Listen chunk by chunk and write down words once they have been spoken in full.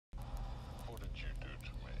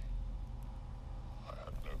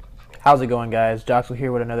How's it going, guys? Joxel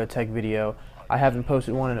here with another tech video. I haven't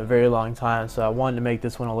posted one in a very long time, so I wanted to make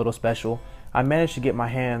this one a little special. I managed to get my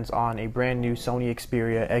hands on a brand new Sony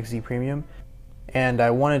Xperia XZ Premium, and I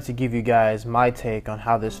wanted to give you guys my take on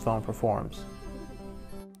how this phone performs.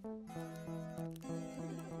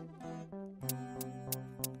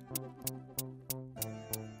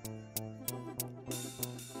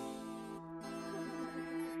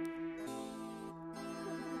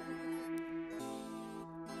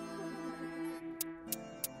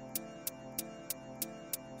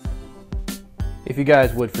 If you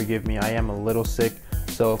guys would forgive me, I am a little sick,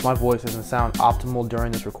 so if my voice doesn't sound optimal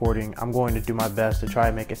during this recording, I'm going to do my best to try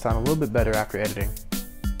and make it sound a little bit better after editing.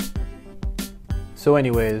 So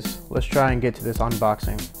anyways, let's try and get to this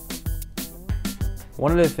unboxing.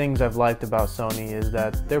 One of the things I've liked about Sony is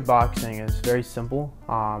that their boxing is very simple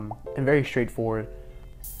and very straightforward.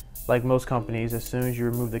 Like most companies, as soon as you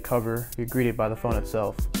remove the cover, you're greeted by the phone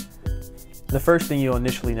itself. The first thing you'll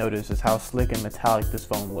initially notice is how slick and metallic this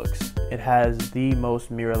phone looks. It has the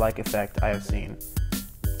most mirror-like effect I have seen.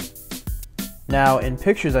 Now, in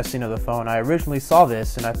pictures I've seen of the phone, I originally saw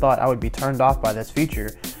this and I thought I would be turned off by this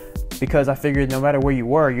feature because I figured no matter where you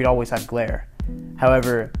were, you'd always have glare.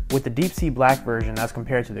 However, with the deep sea black version as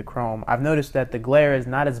compared to the chrome, I've noticed that the glare is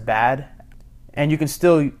not as bad and you can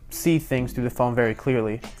still see things through the phone very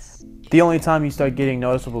clearly. The only time you start getting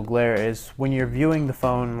noticeable glare is when you're viewing the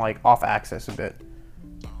phone like off axis a bit.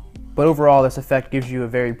 But overall, this effect gives you a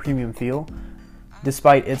very premium feel,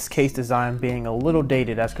 despite its case design being a little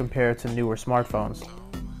dated as compared to newer smartphones.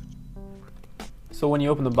 So when you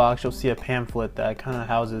open the box, you'll see a pamphlet that kind of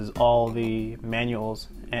houses all the manuals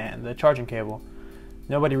and the charging cable.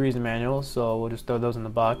 Nobody reads the manuals, so we'll just throw those in the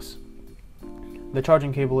box. The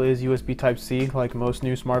charging cable is USB Type-C like most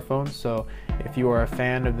new smartphones, so if you are a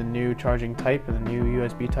fan of the new charging type and the new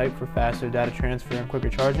USB type for faster data transfer and quicker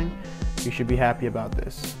charging, you should be happy about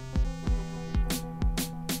this.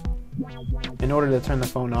 In order to turn the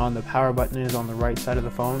phone on, the power button is on the right side of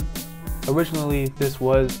the phone. Originally, this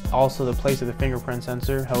was also the place of the fingerprint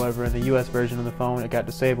sensor, however in the US version of the phone it got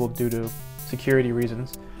disabled due to security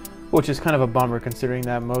reasons, which is kind of a bummer considering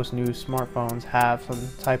that most new smartphones have some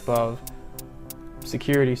type of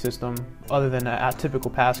security system other than a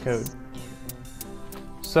typical passcode.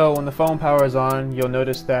 So when the phone power is on, you'll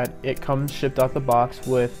notice that it comes shipped out the box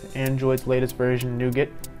with Android's latest version, Nougat,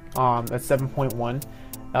 at 7.1.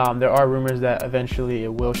 There are rumors that eventually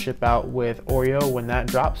it will ship out with Oreo when that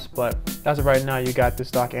drops, but as of right now you got the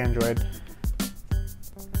stock Android.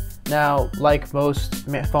 Now, like most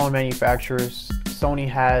phone manufacturers, Sony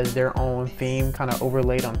has their own theme kind of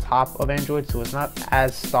overlaid on top of Android, so it's not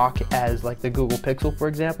as stock as like the Google Pixel, for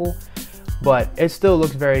example, but it still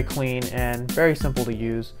looks very clean and very simple to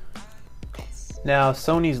use. Now,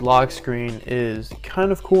 Sony's lock screen is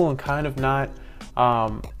kind of cool and kind of not.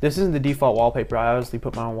 This isn't the default wallpaper. I obviously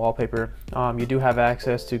put my own wallpaper. You do have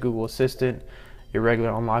access to Google Assistant, your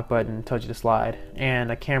regular unlock button, touch to slide,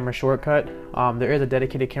 and a camera shortcut. There is a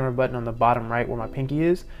dedicated camera button on the bottom right where my pinky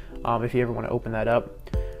is, if you ever want to open that up.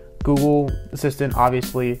 Google Assistant,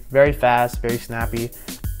 obviously, very fast, very snappy.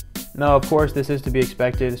 Now, of course, this is to be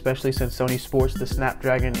expected, especially since Sony sports the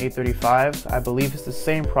Snapdragon 835. I believe it's the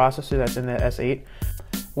same processor that's in the S8.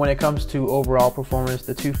 When it comes to overall performance,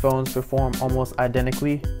 the two phones perform almost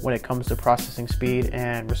identically when it comes to processing speed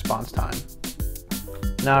and response time.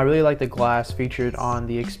 Now, I really like the glass featured on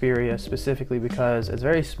the Xperia specifically because it's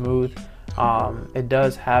very smooth. It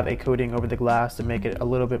does have a coating over the glass to make it a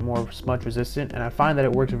little bit more smudge resistant, and I find that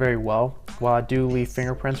it works very well. While I do leave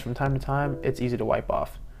fingerprints from time to time, it's easy to wipe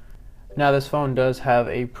off. Now, this phone does have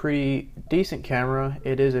a pretty decent camera.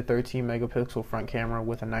 It is a 13 megapixel front camera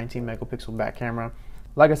with a 19 megapixel back camera.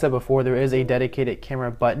 Like I said before, there is a dedicated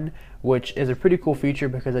camera button, which is a pretty cool feature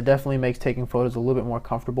because it definitely makes taking photos a little bit more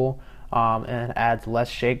comfortable and adds less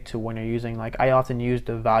shake to when you're using, like I often use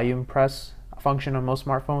the volume press function on most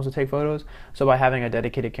smartphones to take photos. So by having a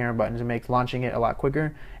dedicated camera button, it makes launching it a lot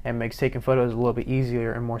quicker and makes taking photos a little bit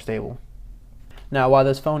easier and more stable. Now, while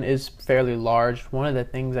this phone is fairly large, one of the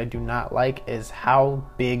things I do not like is how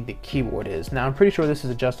big the keyboard is. Now, I'm pretty sure this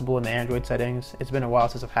is adjustable in the Android settings. It's been a while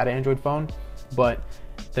since I've had an Android phone, but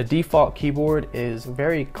the default keyboard is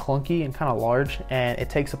very clunky and kind of large, and it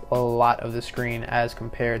takes up a lot of the screen as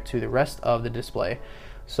compared to the rest of the display.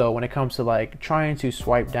 So when it comes to like trying to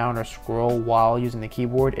swipe down or scroll while using the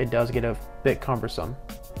keyboard, it does get a bit cumbersome.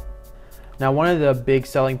 Now, one of the big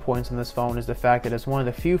selling points on this phone is the fact that it's one of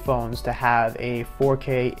the few phones to have a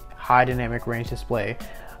 4K high dynamic range display.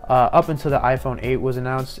 Up until the iPhone 8 was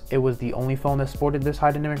announced, it was the only phone that sported this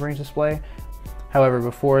high dynamic range display. However,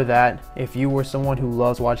 before that, if you were someone who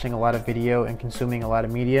loves watching a lot of video and consuming a lot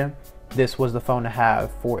of media, this was the phone to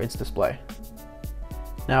have for its display.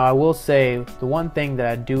 Now, I will say the one thing that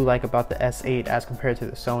I do like about the S8 as compared to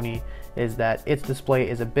the Sony is that its display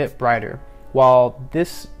is a bit brighter. While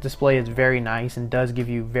this display is very nice and does give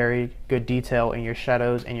you very good detail in your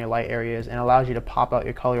shadows and your light areas and allows you to pop out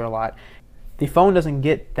your color a lot, the phone doesn't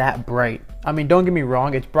get that bright. I mean, don't get me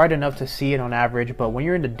wrong, it's bright enough to see it on average, but when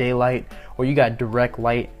you're in the daylight or you got direct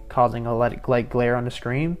light causing a light glare on the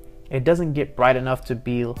screen, it doesn't get bright enough to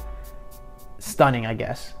be stunning, I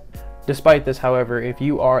guess. Despite this, however, if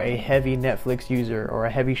you are a heavy Netflix user or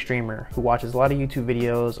a heavy streamer who watches a lot of YouTube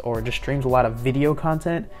videos or just streams a lot of video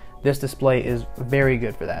content, this display is very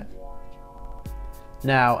good for that.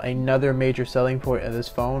 Now, another major selling point of this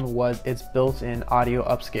phone was its built-in audio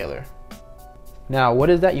upscaler. Now, what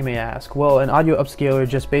is that, you may ask? Well, an audio upscaler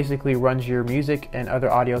just basically runs your music and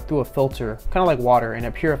other audio through a filter, kind of like water, and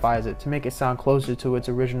it purifies it to make it sound closer to its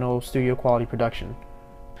original studio quality production.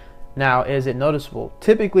 Now, is it noticeable?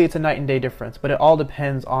 Typically, it's a night and day difference, but it all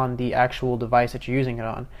depends on the actual device that you're using it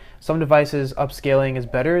on. Some devices, upscaling is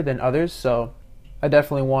better than others, so I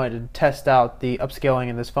definitely wanted to test out the upscaling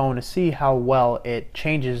in this phone to see how well it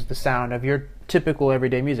changes the sound of your typical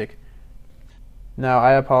everyday music. Now,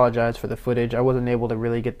 I apologize for the footage. I wasn't able to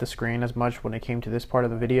really get the screen as much when it came to this part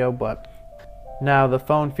of the video, but now the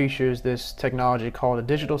phone features this technology called a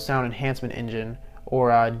Digital Sound Enhancement Engine, or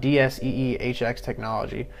DSEE-HX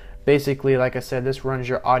technology. Basically, like I said, this runs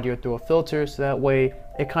your audio through a filter, so that way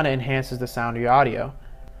it kind of enhances the sound of your audio.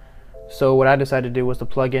 So what I decided to do was to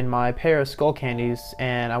plug in my pair of Skull Candies,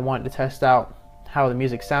 and I wanted to test out how the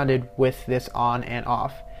music sounded with this on and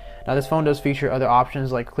off. Now, this phone does feature other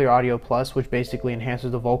options like Clear Audio Plus, which basically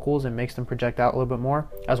enhances the vocals and makes them project out a little bit more,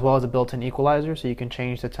 as well as a built-in equalizer, so you can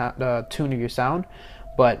change the tune of your sound.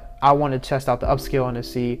 But I wanted to test out the upscaling to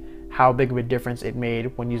see how big of a difference it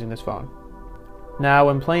made when using this phone. Now,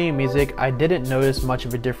 when playing music, I didn't notice much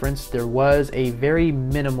of a difference. There was a very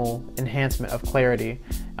minimal enhancement of clarity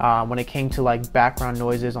when it came to like background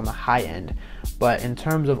noises on the high end. But in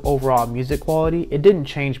terms of overall music quality, it didn't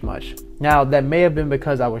change much. Now, that may have been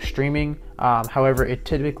because I was streaming. However, it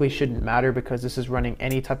typically shouldn't matter because this is running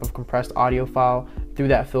any type of compressed audio file through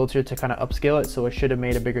that filter to kind of upscale it, so it should have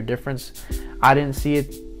made a bigger difference. I didn't see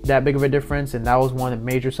it that big of a difference, and that was one of the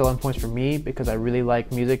major selling points for me because I really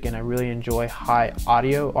like music and I really enjoy high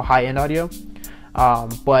audio or high-end audio.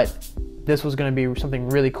 But this was going to be something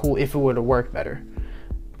really cool if it would have worked better.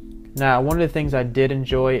 Now, one of the things I did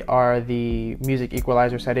enjoy are the music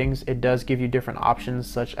equalizer settings. It does give you different options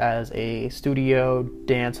such as a studio,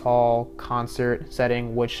 dance hall, concert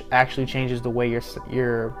setting, which actually changes the way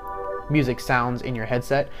your music sounds in your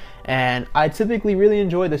headset. And I typically really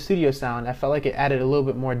enjoy the studio sound. I felt like it added a little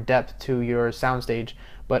bit more depth to your soundstage.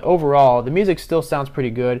 But overall, the music still sounds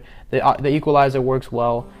pretty good. The equalizer works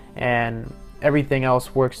well, and everything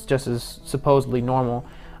else works just as supposedly normal.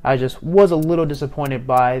 I just was a little disappointed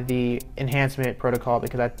by the enhancement protocol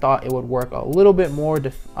because I thought it would work a little bit more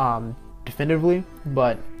definitively,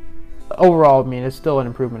 but overall, I mean, it's still an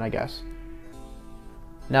improvement, I guess.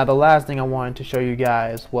 Now, the last thing I wanted to show you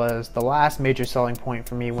guys was the last major selling point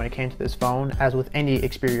for me when it came to this phone, as with any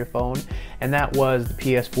Xperia phone, and that was the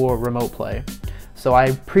PS4 remote play. So I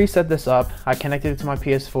preset this up, I connected it to my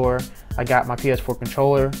PS4, I got my PS4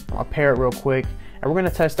 controller, I'll pair it real quick, and we're going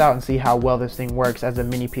to test out and see how well this thing works as a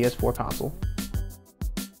mini PS4 console.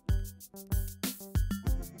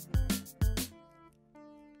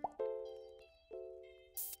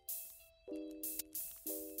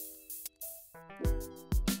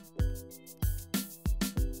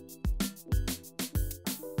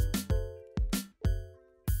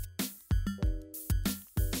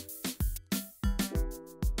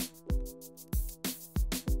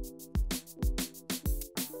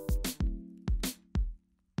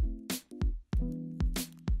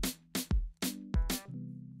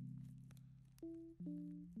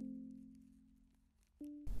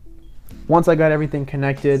 Once I got everything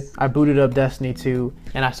connected, I booted up Destiny 2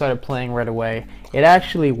 and I started playing right away. It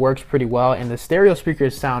actually works pretty well, and the stereo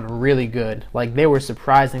speakers sound really good. Like, they were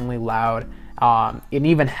surprisingly loud. It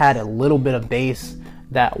even had a little bit of bass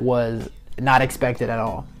that was not expected at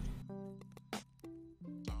all.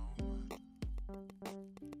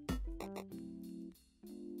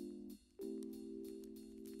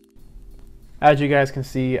 As you guys can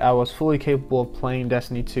see, I was fully capable of playing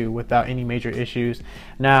Destiny 2 without any major issues.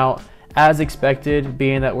 Now, as expected,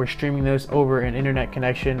 being that we're streaming this over an internet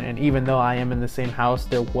connection, and even though I am in the same house,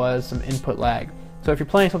 there was some input lag. So if you're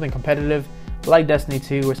playing something competitive like Destiny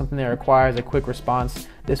 2 or something that requires a quick response,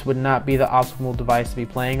 this would not be the optimal device to be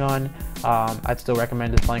playing on. I'd still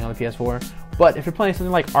recommend just playing on the PS4. But if you're playing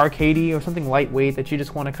something like arcadey or something lightweight that you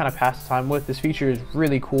just want to kind of pass the time with, this feature is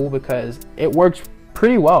really cool because it works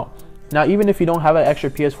pretty well. Now, even if you don't have an extra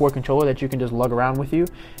PS4 controller that you can just lug around with you,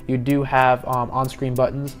 you do have on-screen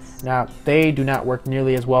buttons. Now, they do not work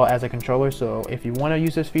nearly as well as a controller, so if you want to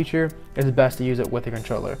use this feature, it's best to use it with a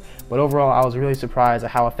controller. But overall, I was really surprised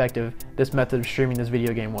at how effective this method of streaming this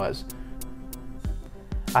video game was.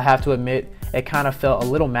 I have to admit, it kind of felt a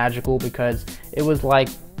little magical because it was like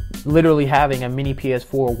literally having a mini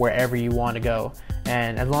PS4 wherever you want to go.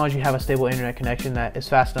 And as long as you have a stable internet connection that is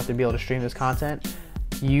fast enough to be able to stream this content,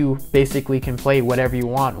 you basically can play whatever you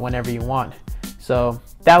want whenever you want. So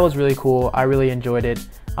that was really cool. I really enjoyed it,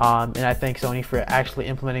 and I thank Sony for actually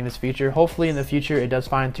implementing this feature. Hopefully in the future they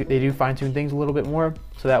do fine-tune things a little bit more,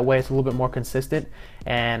 so that way it's a little bit more consistent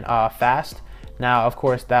and fast. Now, of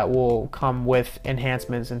course, that will come with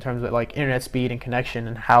enhancements in terms of like internet speed and connection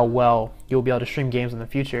and how well you'll be able to stream games in the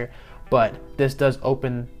future. But this does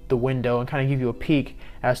open the window and kind of give you a peek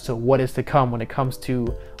as to what is to come when it comes to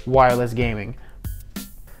wireless gaming.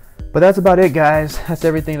 But that's about it, guys. That's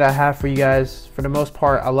everything that I have for you guys. For the most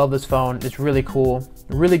part, I love this phone. It's really cool.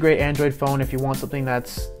 A really great Android phone if you want something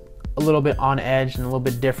that's a little bit on edge and a little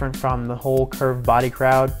bit different from the whole curved body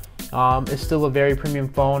crowd. It's still a very premium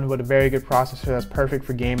phone with a very good processor that's perfect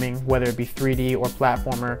for gaming, whether it be 3D or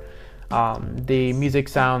platformer. The music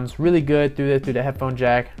sounds really good through the headphone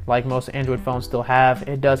jack, like most Android phones still have.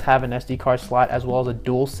 It does have an SD card slot as well as a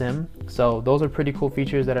dual SIM. So those are pretty cool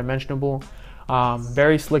features that are mentionable.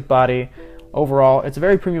 Very slick body. Overall, it's a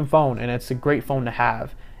very premium phone and it's a great phone to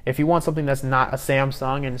have. If you want something that's not a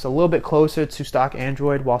Samsung and it's a little bit closer to stock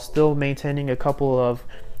Android while still maintaining a couple of,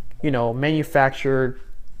 manufactured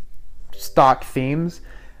stock themes,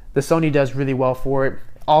 the Sony does really well for it.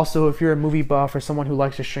 Also, if you're a movie buff or someone who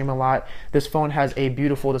likes to stream a lot, this phone has a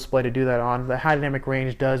beautiful display to do that on. The high dynamic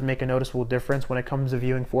range does make a noticeable difference when it comes to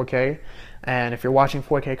viewing 4K. And if you're watching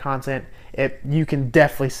 4K content, you can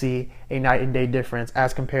definitely see a night and day difference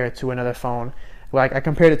as compared to another phone. Like, I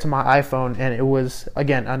compared it to my iPhone and it was,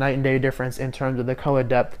 again, a night and day difference in terms of the color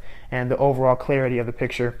depth and the overall clarity of the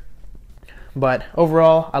picture. But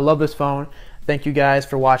overall, I love this phone. Thank you guys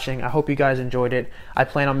for watching. I hope you guys enjoyed it. I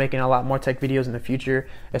plan on making a lot more tech videos in the future,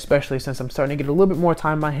 especially since I'm starting to get a little bit more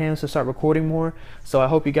time in my hands to start recording more. So I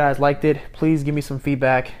hope you guys liked it. Please give me some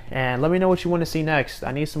feedback and let me know what you want to see next.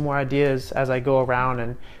 I need some more ideas as I go around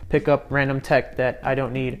and pick up random tech that I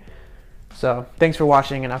don't need. So thanks for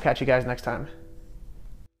watching and I'll catch you guys next time.